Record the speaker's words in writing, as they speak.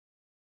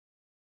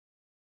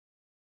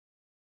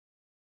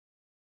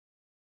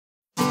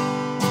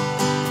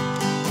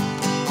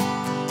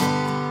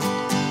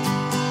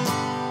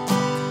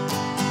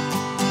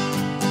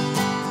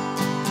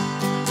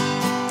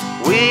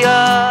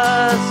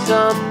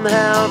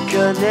somehow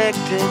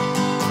connected,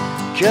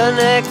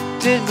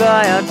 connected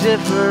by our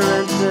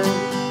differences.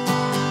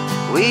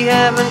 We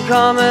have in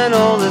common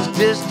all this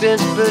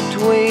distance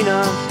between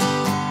us.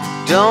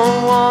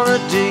 Don't wanna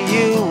do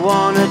you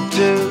wanna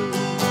do?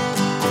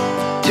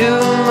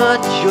 Too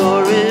much,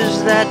 or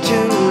is that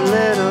too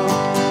little?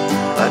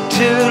 Or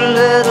too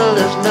little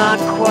is not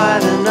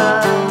quite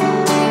enough.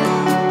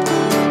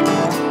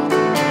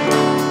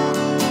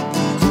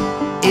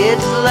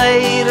 It's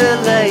later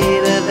than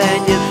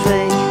you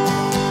think.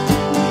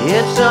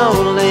 It's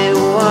only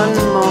one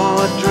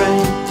more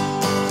drink.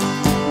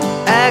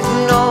 Act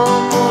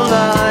normal,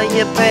 are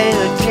you paying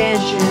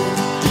attention?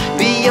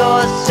 Be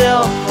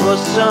yourself or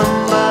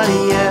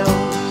somebody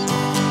else.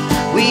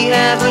 We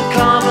have in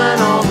common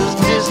all this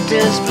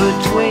distance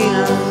between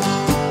us,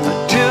 but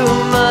too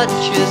much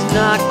is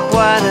not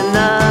quite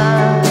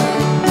enough.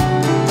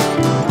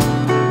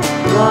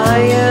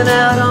 Lying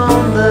out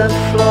on the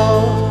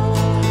floor,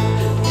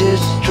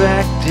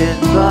 distracted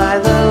by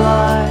the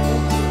light,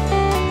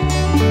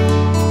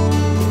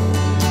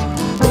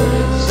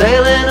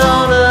 sailing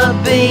on a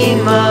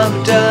beam of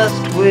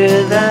dust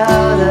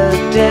without a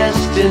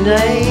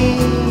destination.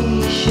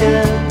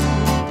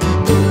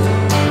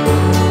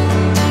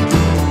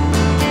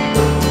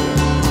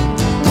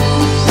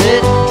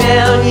 Sit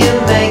down, you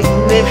make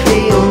me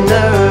feel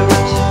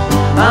nervous.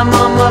 I'm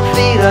on my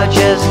feet, I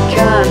just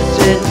can't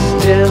sit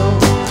still.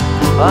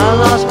 I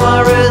lost my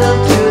rhythm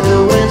to the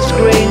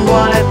windscreen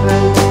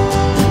wipers.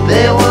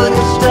 They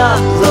wouldn't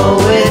stop though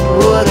it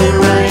wouldn't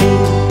rain.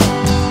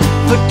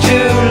 For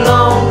too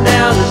long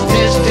now there's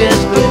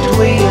distance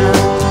between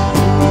us.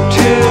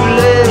 Too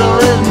little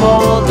is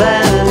more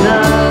than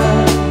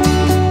enough.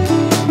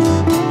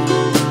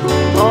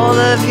 All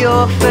of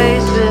your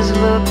faces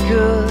look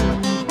good.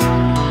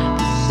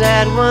 The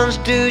sad ones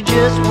do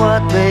just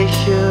what they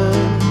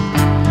should.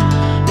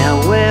 Now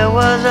where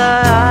was I?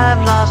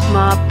 I've lost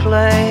my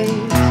place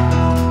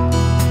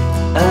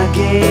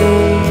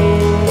again.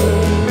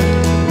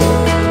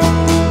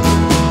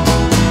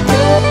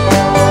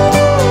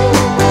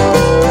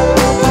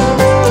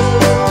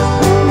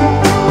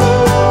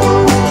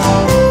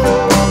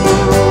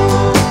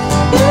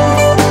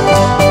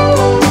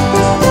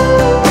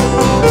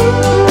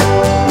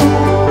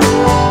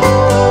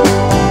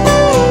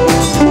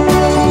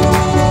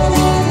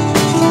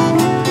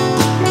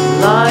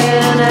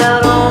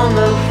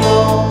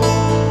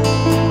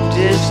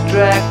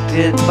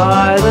 Distracted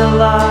by the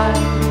light,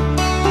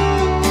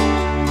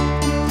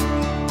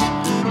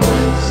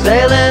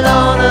 sailing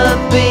on a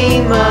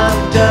beam of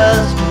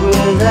dust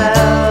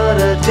without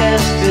a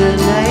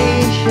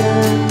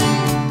destination.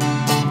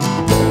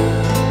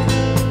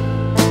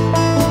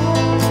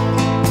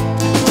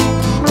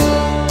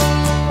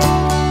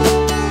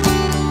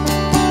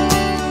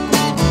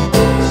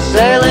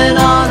 Sailing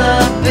on a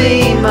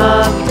beam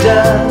of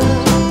dust.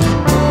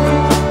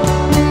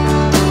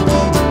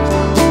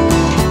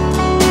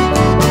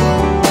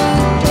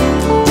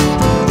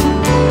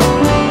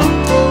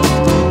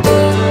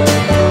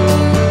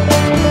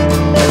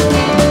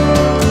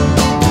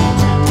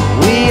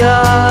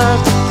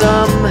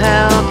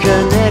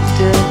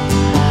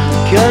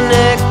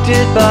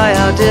 Connected by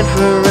our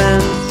difference.